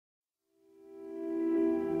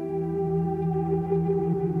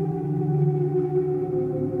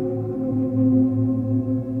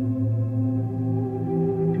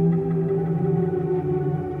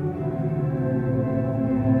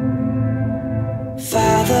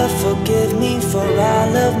for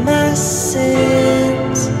all of my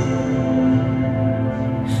sins.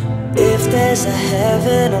 If there's a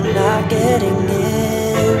heaven, I'm not getting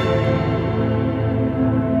in.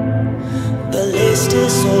 The list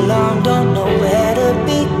is so long, don't know where to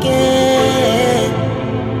begin.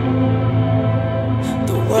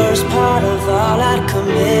 The worst part of all, I'd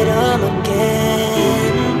commit them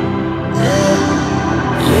again.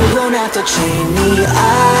 You're gonna have to train me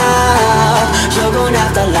up. You're gonna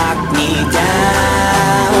have to lock me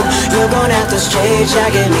down. You're gonna have to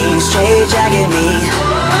straitjacket me, straitjacket me,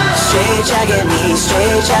 straitjacket me,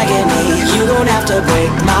 straitjacket me. You're gonna have to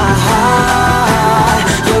break my heart.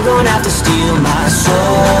 You're gonna have to steal my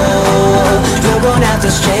soul. You're gonna have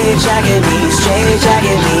to straitjacket me,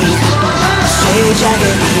 straitjacket me,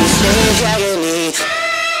 straitjacket me, straitjacket me.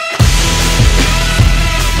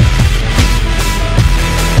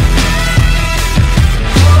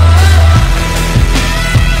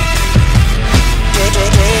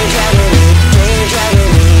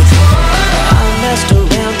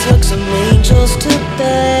 Took some angels to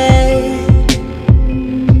bed.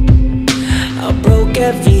 I broke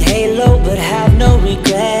every halo but have no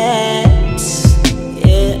regrets.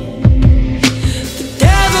 Yeah. The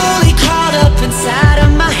devil, he crawled up inside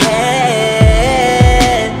of my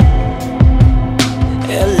head.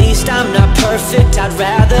 At least I'm not perfect, I'd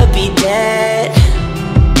rather be dead.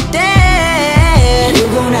 Dead.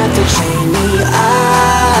 You're gonna have to train me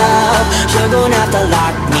up. You're gonna have to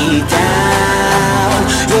lock me down.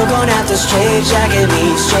 You're gonna have to straitjacket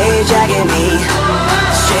me, straitjacket me,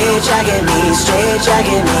 straitjacket me,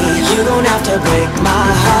 straitjacket me. You're gonna have to break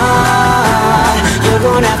my heart. You're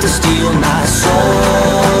gonna have to steal my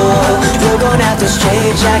soul. You're gonna have to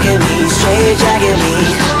straitjacket me, straitjacket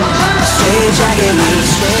me, straitjacket me,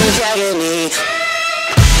 straitjacket me.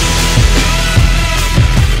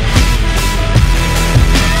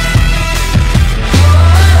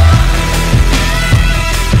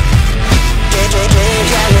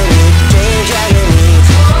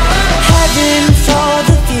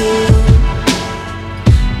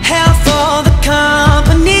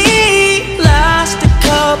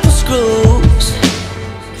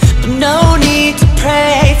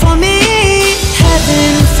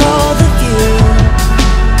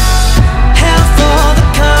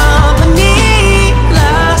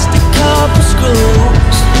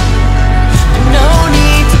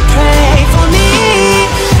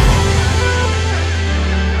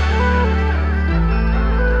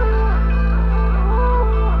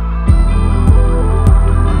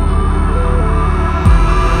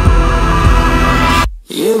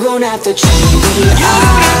 You're gonna have to train me up. You're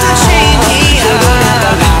gonna have to train me up. You're gonna have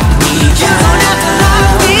to lock me down. You're gonna have to lock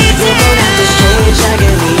me down. You're gonna have to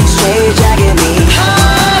straitjacket me, straitjacket me.